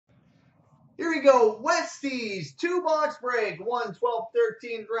Here we go. Westey's 2-box break. 1, 12,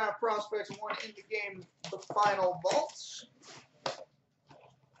 13 draft prospects. 1 in the game. The final vaults.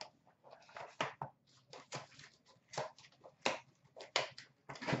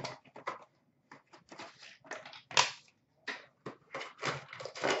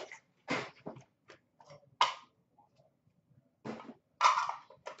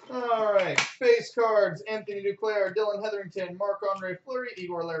 All right, base cards: Anthony Duclair, Dylan Hetherington, Marc-Andre Fleury,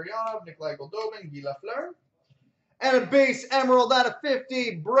 Igor Larionov, Nikolai Goldobin, Guy Lafleur. And a base emerald out of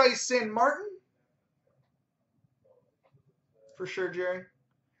 50, Bryson Martin. For sure, Jerry.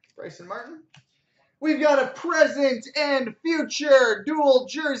 Bryson Martin. We've got a present and future dual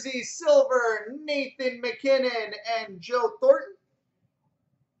jersey silver, Nathan McKinnon and Joe Thornton.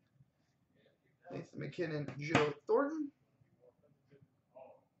 Nathan McKinnon, Joe Thornton.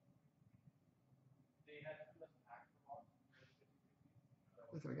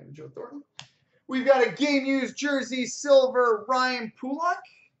 Joe Thornton. We've got a game-used jersey silver, Ryan Pulock.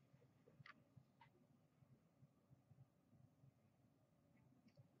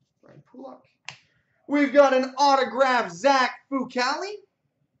 We've got an autograph, Zach Fucale.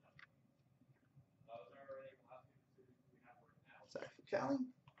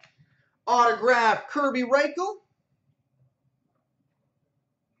 Autograph, Kirby Reichel.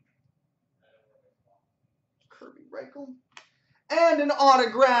 And an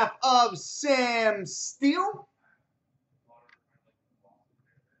autograph of Sam Steele.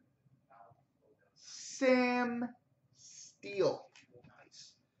 Sam Steele.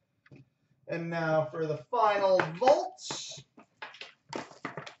 Nice. And now for the final vault.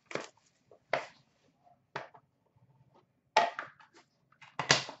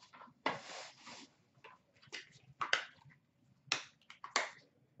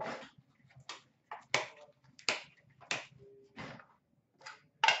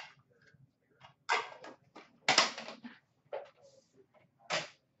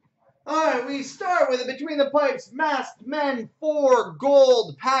 All right, we start with a Between the Pipes Masked Men 4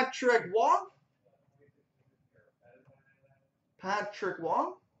 gold, Patrick Wong.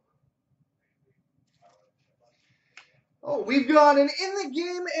 Oh, we've got an In the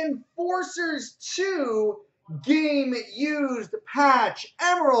Game Enforcers 2 game used patch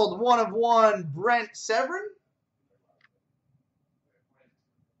emerald 1 of 1, Brent Severin.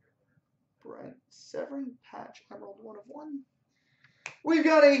 Patch emerald 1 of 1. We've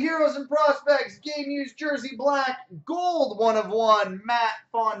got a Heroes and Prospects game used jersey black gold 1 of 1, Matt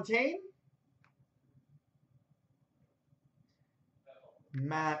Fontaine.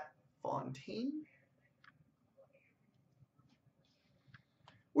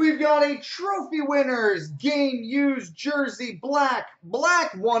 We've got a Trophy Winners game used jersey black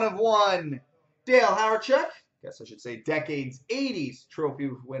 1 of 1, Dale Hawerchuk. Guess I should say Decades 80s Trophy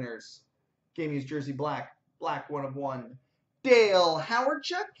Winners game used jersey black 1 of 1, Dale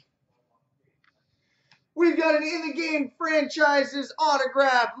Hawerchuk. We've got an In the Game Franchises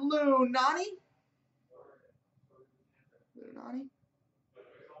autograph, Lou Nani.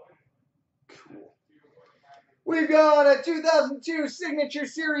 Cool. We've got a 2002 Signature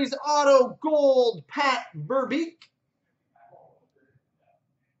Series Auto Gold, Pat Verbeek.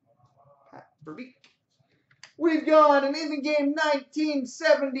 We've got an In the Game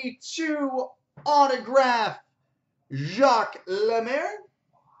 1972 autograph, Jacques Lemaire.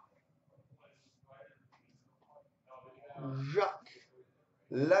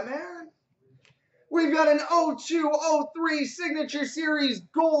 We've got an 02-03 Signature Series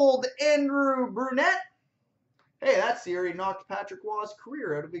Gold, Andrew Brunette. Hey, that series knocked Patrick Waugh's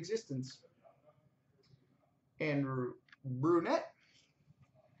career out of existence. Andrew Brunette.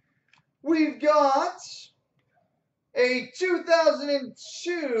 We've got a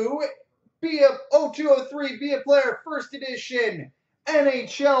 2002 02-03 Be a Player First Edition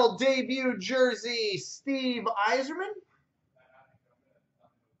NHL debut jersey, Steve Yzerman.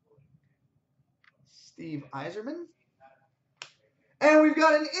 And we've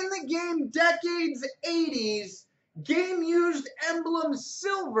got an In the Game Decades 80s game used emblem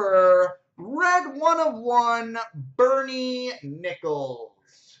silver, red 1 of 1, Bernie Nichols.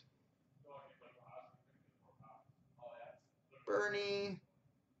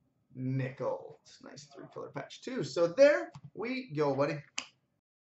 Nice 3-color patch too. So there we go, buddy.